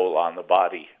such a toll on the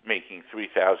body, making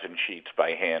 3,000 sheets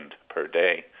by hand per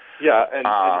day. Yeah, and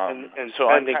so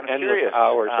I'm spending kind of endless curious,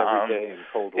 hours every day in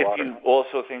cold if water. you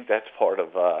also think that's part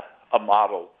of a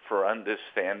model for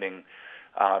understanding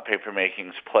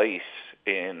papermaking's place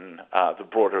in the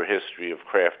broader history of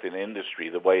craft and industry,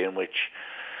 the way in which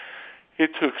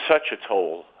it took such a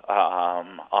toll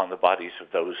on the bodies of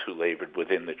those who labored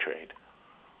within the trade.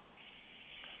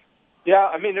 Yeah,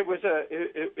 I mean, it was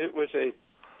a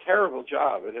terrible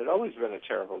job. It had always been a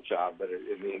terrible job, but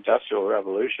in the Industrial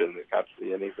Revolution, it got to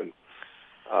be an even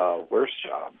worse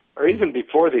job. Or even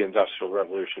before the Industrial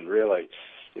Revolution, really,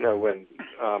 when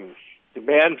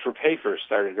demand for paper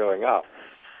started going up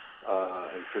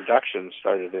and production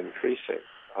started increasing.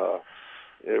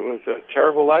 It was a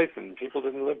terrible life, and people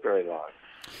didn't live very long.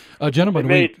 Gentlemen,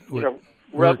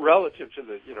 relative to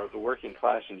the working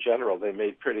class in general, they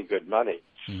made pretty good money.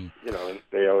 And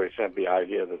they always had the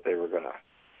idea that they were going to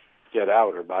get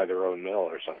out or buy their own mill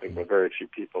or something, but very few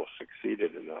people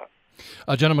succeeded in that.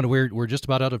 Gentlemen, we're just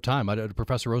about out of time.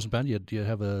 Professor Rosenband, do you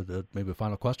have maybe a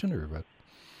final question? Or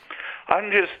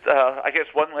I'm just, I guess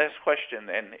one last question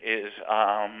then is,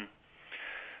 how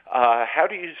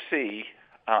do you see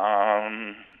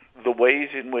the ways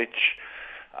in which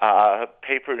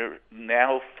paper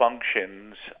now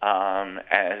functions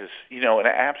as, an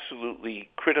absolutely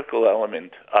critical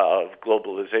element of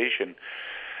globalization?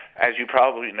 As you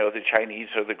probably know, the Chinese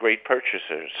are the great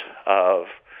purchasers of,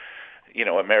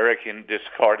 American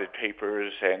discarded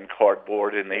papers and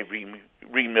cardboard, and they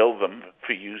remill them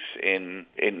for use in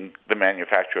the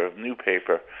manufacture of new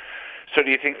paper. So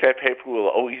do you think that paper will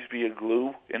always be a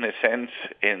glue, in a sense,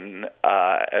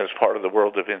 as part of the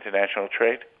world of international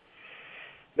trade?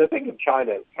 The thing in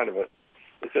China is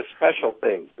it's a special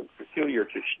thing. It's peculiar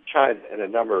to China in a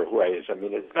number of ways. I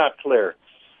mean, it's not clear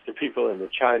to people in the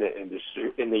China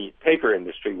industry, in the paper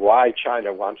industry, why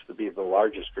China wants to be the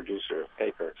largest producer of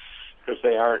paper, because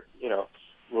they aren't.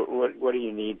 What do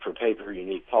you need for paper? You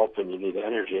need pulp and you need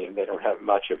energy, and they don't have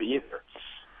much of either.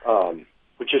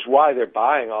 Which is why they're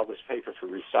buying all this paper for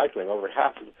recycling. Over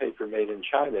half of the paper made in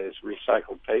China is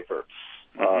recycled paper,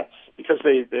 because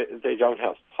they don't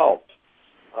have pulp.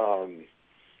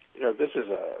 This is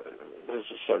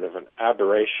sort of an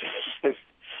aberration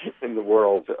in the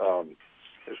world.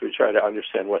 As we try to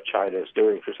understand what China is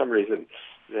doing, for some reason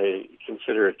they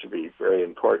consider it to be very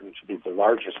important to be the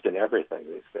largest in everything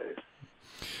these days.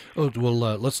 Well,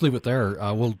 let's leave it there.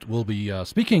 We'll be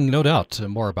speaking, no doubt,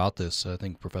 more about this. I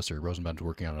think Professor Rosenband is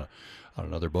working on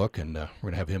another book, and we're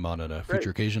going to have him on at a future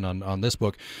occasion on this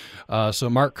book. So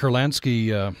Mark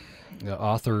Kurlansky,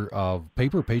 author of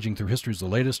Paper Paging Through History, is the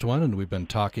latest one, and we've been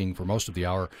talking for most of the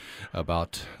hour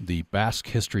about the Basque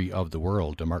history of the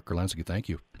world. Mark Kurlansky, thank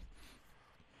you.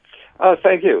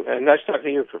 Thank you, and nice talking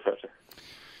to you, Professor.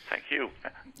 Thank you.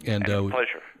 And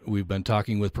pleasure. We've been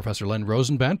talking with Professor Len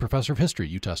Rosenband, Professor of History,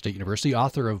 Utah State University,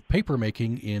 author of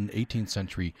Papermaking in 18th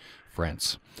Century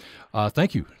France.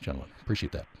 Thank you, gentlemen.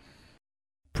 Appreciate that.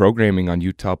 Programming on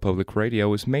Utah Public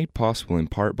Radio is made possible in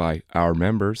part by our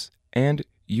members and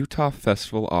Utah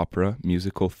Festival Opera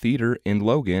Musical Theater in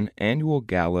Logan Annual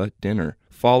Gala Dinner,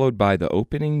 followed by the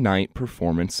opening night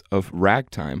performance of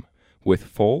Ragtime with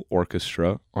full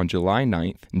orchestra on July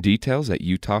 9th. Details at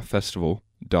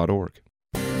utahfestival.org.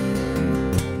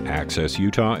 Access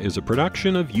Utah is a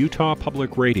production of Utah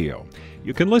Public Radio.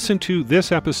 You can listen to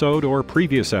this episode or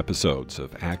previous episodes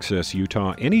of Access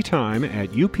Utah anytime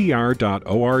at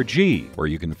upr.org, where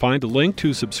you can find a link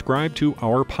to subscribe to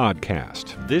our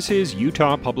podcast. This is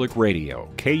Utah Public Radio,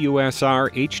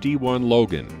 KUSR HD1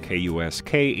 Logan,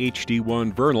 KUSK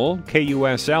HD1 Vernal,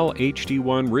 KUSL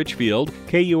HD1 Richfield,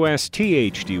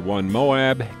 KUST HD1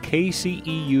 Moab,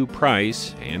 KCEU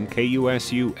Price, and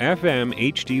KUSU FM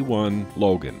HD1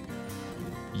 Logan.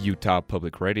 Utah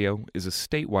Public Radio is a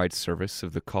statewide service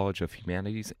of the College of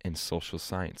Humanities and Social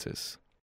Sciences.